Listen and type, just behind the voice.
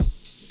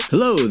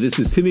Hello, this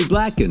is Timmy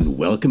Black, and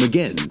welcome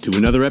again to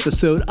another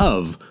episode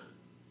of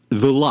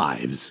The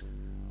Lives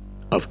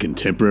of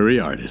Contemporary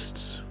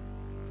Artists.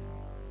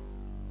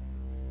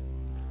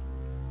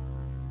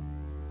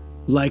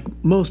 Like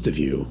most of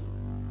you,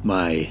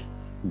 my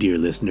dear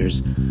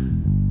listeners,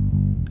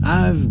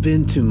 I've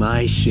been to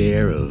my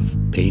share of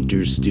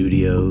painter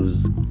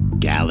studios,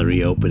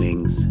 gallery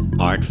openings,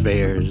 art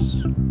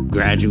fairs,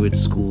 graduate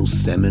school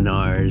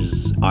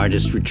seminars,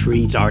 artist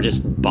retreats,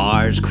 artist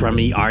bars,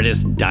 crummy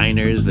artist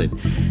diners that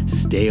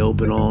stay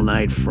open all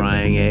night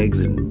frying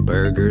eggs and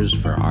burgers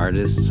for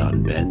artists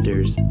on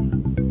benders.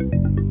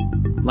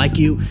 Like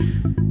you,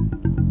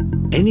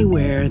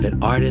 anywhere that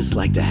artists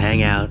like to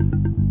hang out,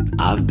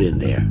 I've been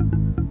there.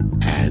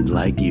 And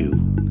like you,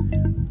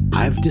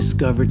 I've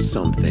discovered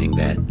something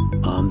that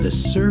on the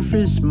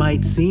surface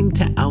might seem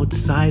to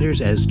outsiders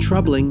as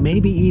troubling,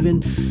 maybe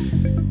even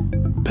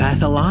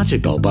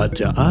pathological, but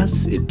to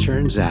us it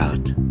turns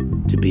out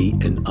to be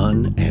an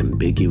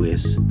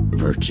unambiguous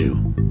virtue.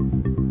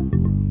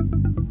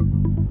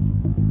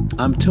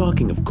 I'm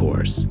talking, of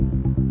course,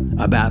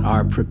 about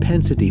our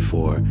propensity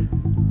for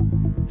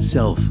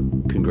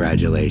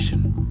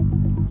self-congratulation.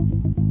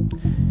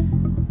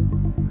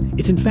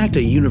 It's in fact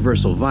a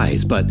universal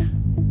vice, but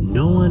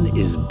no one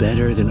is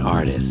better than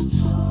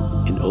artists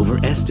in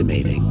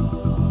overestimating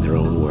their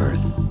own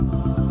worth.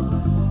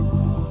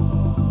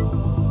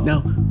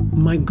 Now,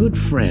 my good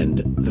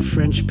friend, the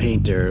French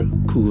painter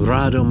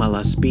Corrado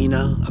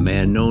Malaspina, a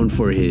man known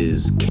for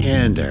his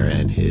candor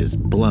and his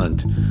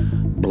blunt,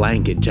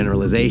 blanket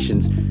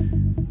generalizations,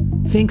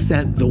 thinks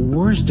that the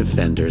worst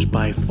offenders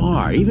by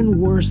far, even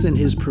worse than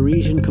his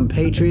Parisian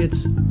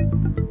compatriots,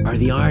 are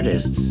the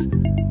artists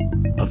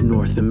of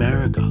North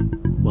America.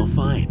 Well,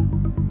 fine.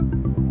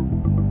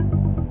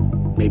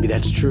 Maybe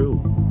that's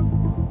true.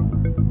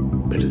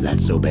 But is that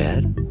so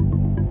bad?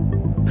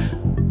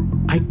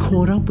 I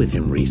caught up with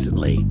him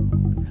recently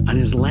on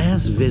his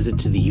last visit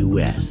to the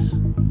U.S.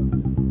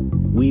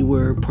 We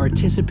were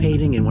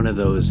participating in one of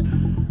those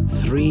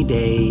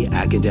 3-day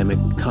academic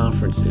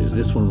conferences.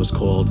 This one was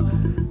called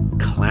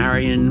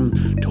Clarion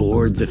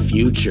Toward the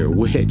Future,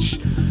 which,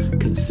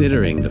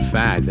 considering the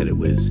fact that it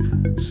was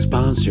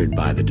sponsored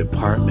by the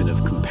Department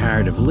of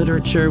Comparative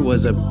Literature,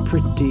 was a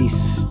pretty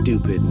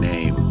stupid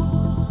name.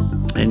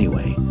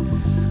 Anyway,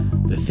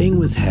 the thing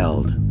was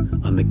held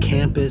on the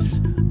campus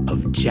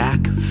of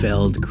Jack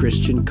Feld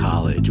Christian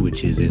College,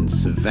 which is in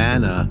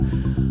Savannah,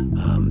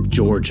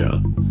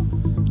 Georgia.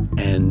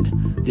 And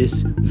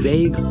this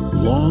vague,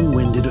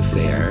 long-winded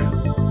affair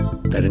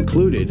that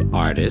included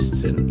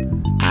artists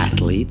and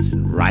athletes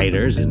and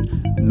writers and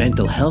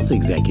mental health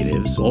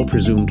executives, all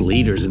presumed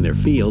leaders in their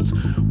fields,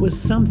 was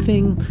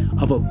something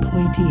of a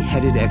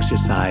pointy-headed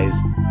exercise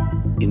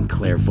in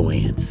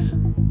clairvoyance.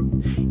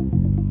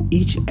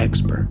 Each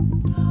expert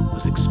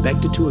was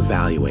expected to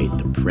evaluate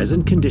the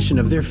present condition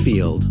of their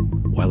field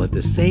while at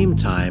the same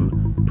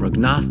time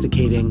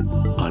prognosticating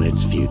on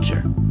its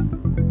future.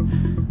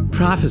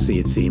 Prophecy,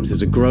 it seems,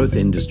 is a growth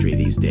industry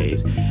these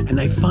days, and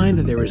I find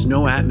that there is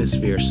no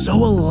atmosphere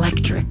so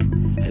electric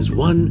as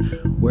one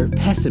where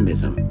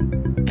pessimism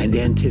and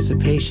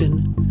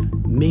anticipation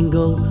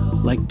mingle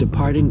like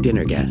departing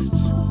dinner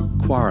guests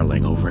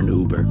quarreling over an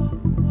Uber.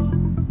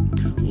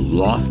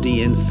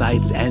 Lofty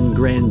insights and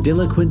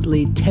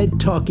grandiloquently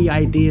TED-talky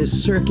ideas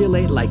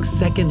circulate like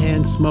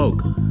secondhand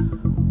smoke,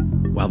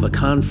 while the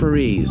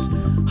conferees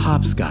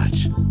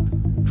hopscotch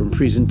from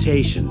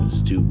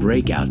presentations to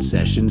breakout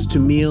sessions to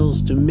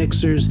meals to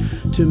mixers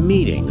to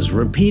meetings,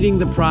 repeating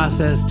the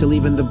process till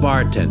even the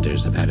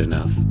bartenders have had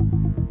enough.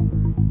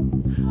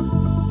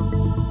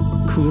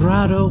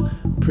 Corrado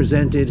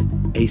presented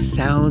a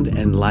sound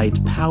and light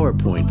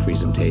PowerPoint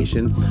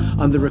presentation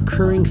on the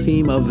recurring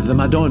theme of the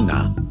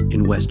Madonna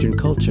in Western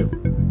culture.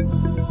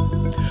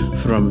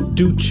 From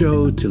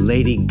Duccio to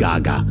Lady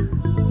Gaga,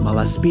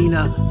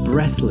 Malaspina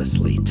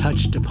breathlessly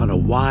touched upon a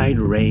wide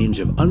range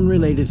of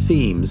unrelated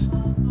themes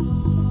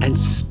and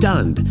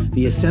stunned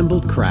the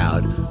assembled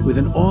crowd with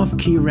an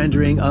off-key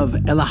rendering of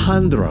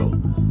Alejandro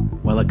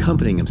while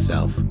accompanying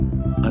himself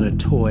on a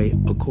toy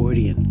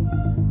accordion.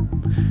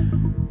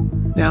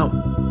 Now,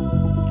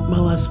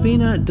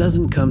 Malaspina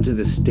doesn't come to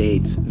the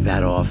States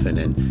that often,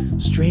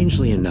 and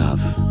strangely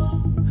enough,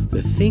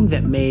 the thing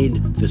that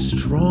made the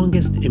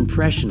strongest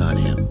impression on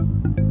him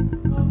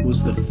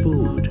was the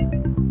food.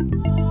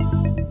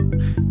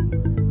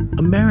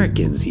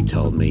 Americans, he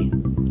told me,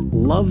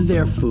 love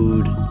their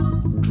food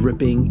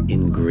dripping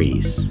in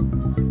grease.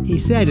 He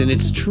said, and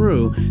it's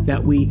true,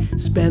 that we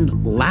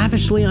spend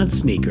lavishly on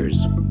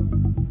sneakers,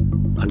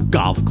 on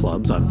golf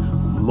clubs,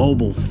 on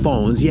mobile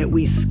phones, yet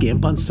we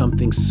skimp on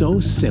something so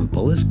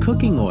simple as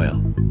cooking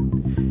oil.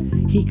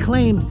 He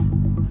claimed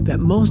that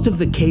most of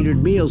the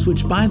catered meals,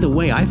 which by the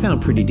way I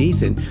found pretty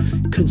decent,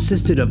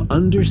 consisted of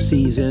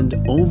under-seasoned,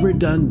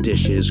 overdone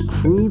dishes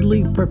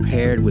crudely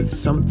prepared with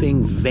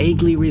something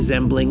vaguely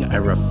resembling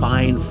a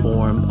refined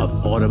form of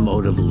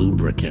automotive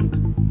lubricant.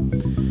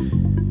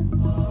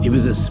 He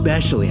was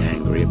especially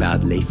angry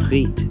about les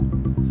frites,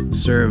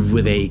 served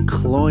with a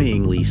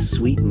cloyingly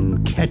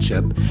sweetened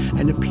ketchup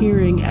and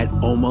appearing at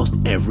almost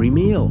every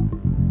meal.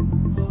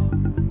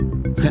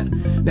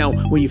 Now,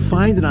 when you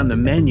find it on the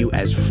menu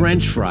as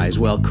French fries,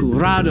 well,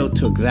 Curado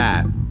took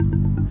that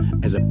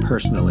as a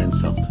personal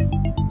insult.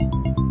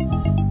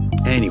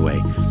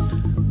 Anyway,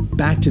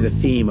 back to the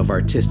theme of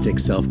artistic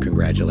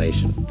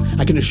self-congratulation.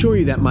 I can assure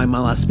you that my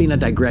Malaspina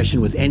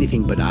digression was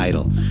anything but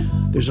idle.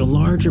 There's a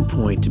larger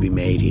point to be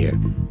made here,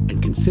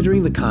 and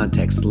considering the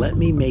context, let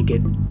me make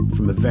it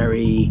from a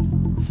very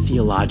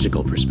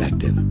theological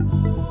perspective.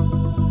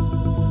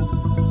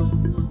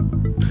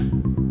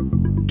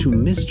 To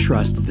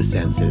mistrust the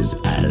senses,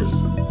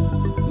 as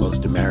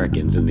most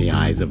Americans in the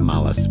eyes of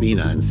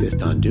Malaspina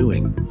insist on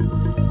doing,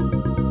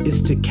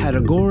 is to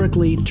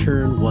categorically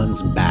turn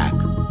one's back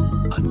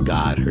on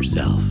God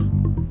herself.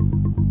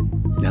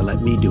 Now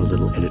let me do a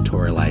little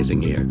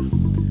editorializing here.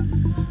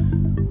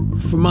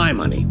 For my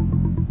money,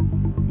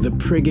 the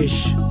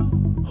priggish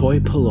hoi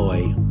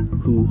polloi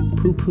who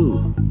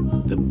poo-poo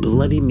the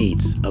bloody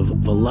meats of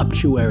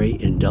voluptuary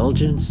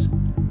indulgence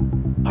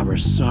are a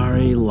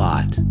sorry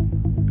lot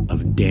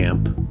of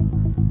damp,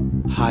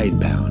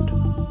 hidebound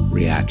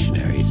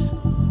reactionaries.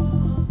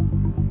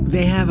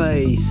 They have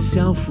a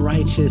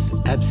self-righteous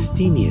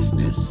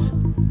abstemiousness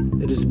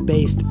that is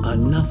based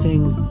on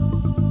nothing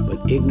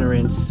but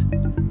ignorance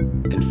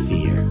and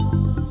fear.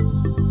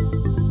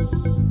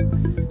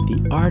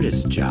 The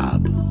artist's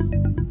job,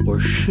 or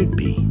should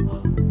be,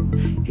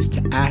 is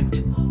to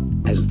act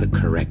as the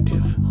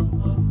corrective.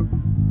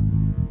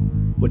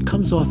 What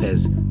comes off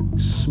as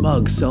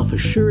smug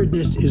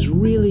self-assuredness is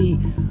really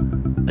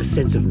a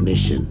sense of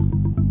mission.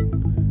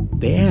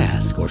 They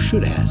ask, or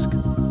should ask,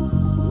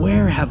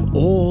 where have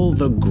all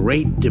the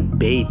great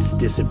debates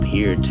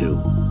disappeared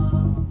to?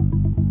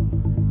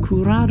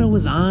 Curado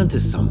was on to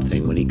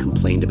something when he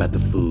complained about the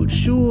food.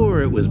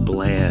 Sure, it was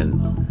bland,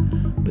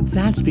 but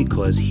that's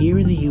because here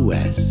in the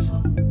U.S.,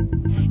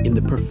 in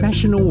the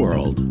professional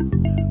world,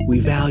 we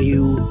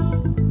value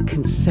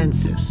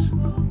consensus,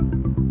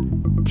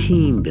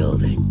 team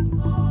building,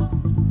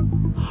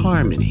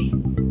 harmony,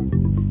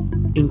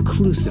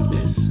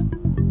 inclusiveness,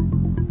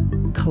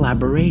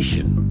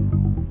 collaboration,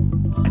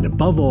 and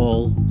above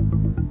all,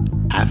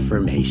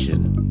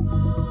 affirmation.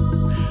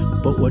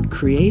 But what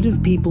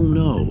creative people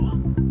know,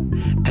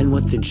 and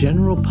what the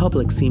general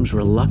public seems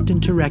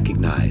reluctant to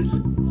recognize,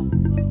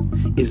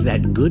 is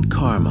that good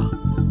karma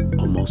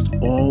almost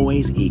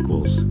always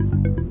equals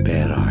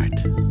bad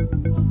art.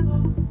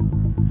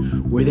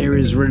 Where there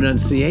is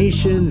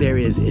renunciation, there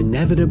is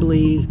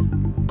inevitably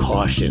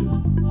caution.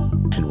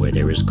 And where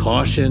there is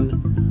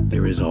caution,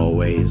 there is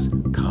always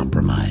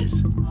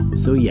compromise.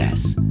 So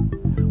yes,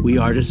 we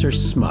artists are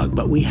smug,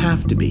 but we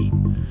have to be.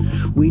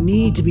 We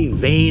need to be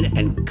vain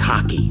and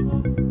cocky,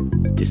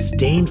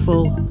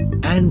 disdainful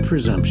and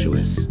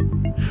presumptuous.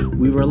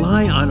 We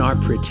rely on our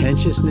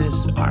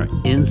pretentiousness, our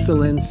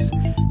insolence,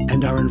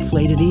 and our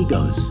inflated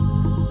egos.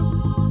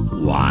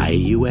 Why,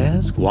 you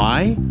ask?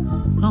 Why?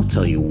 I'll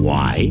tell you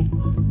why.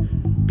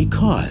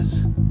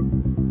 Because,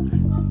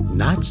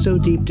 not so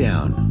deep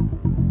down,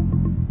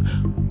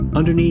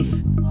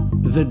 underneath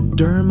the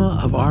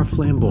derma of our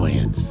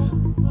flamboyance,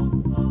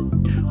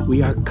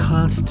 we are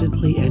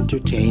constantly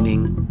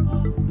entertaining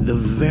the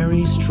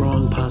very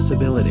strong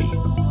possibility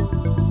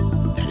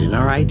that in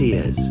our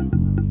ideas,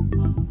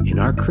 in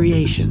our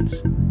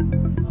creations,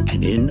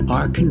 and in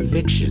our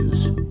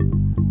convictions,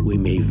 we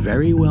may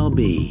very well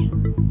be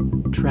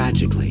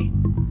tragically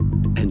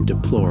and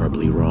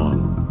deplorably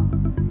wrong.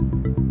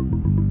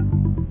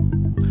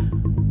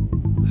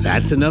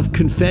 That's enough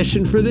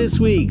confession for this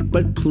week,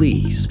 but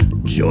please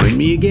join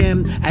me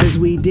again as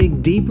we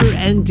dig deeper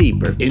and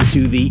deeper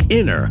into the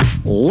inner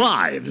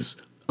lives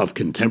of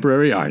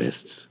contemporary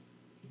artists.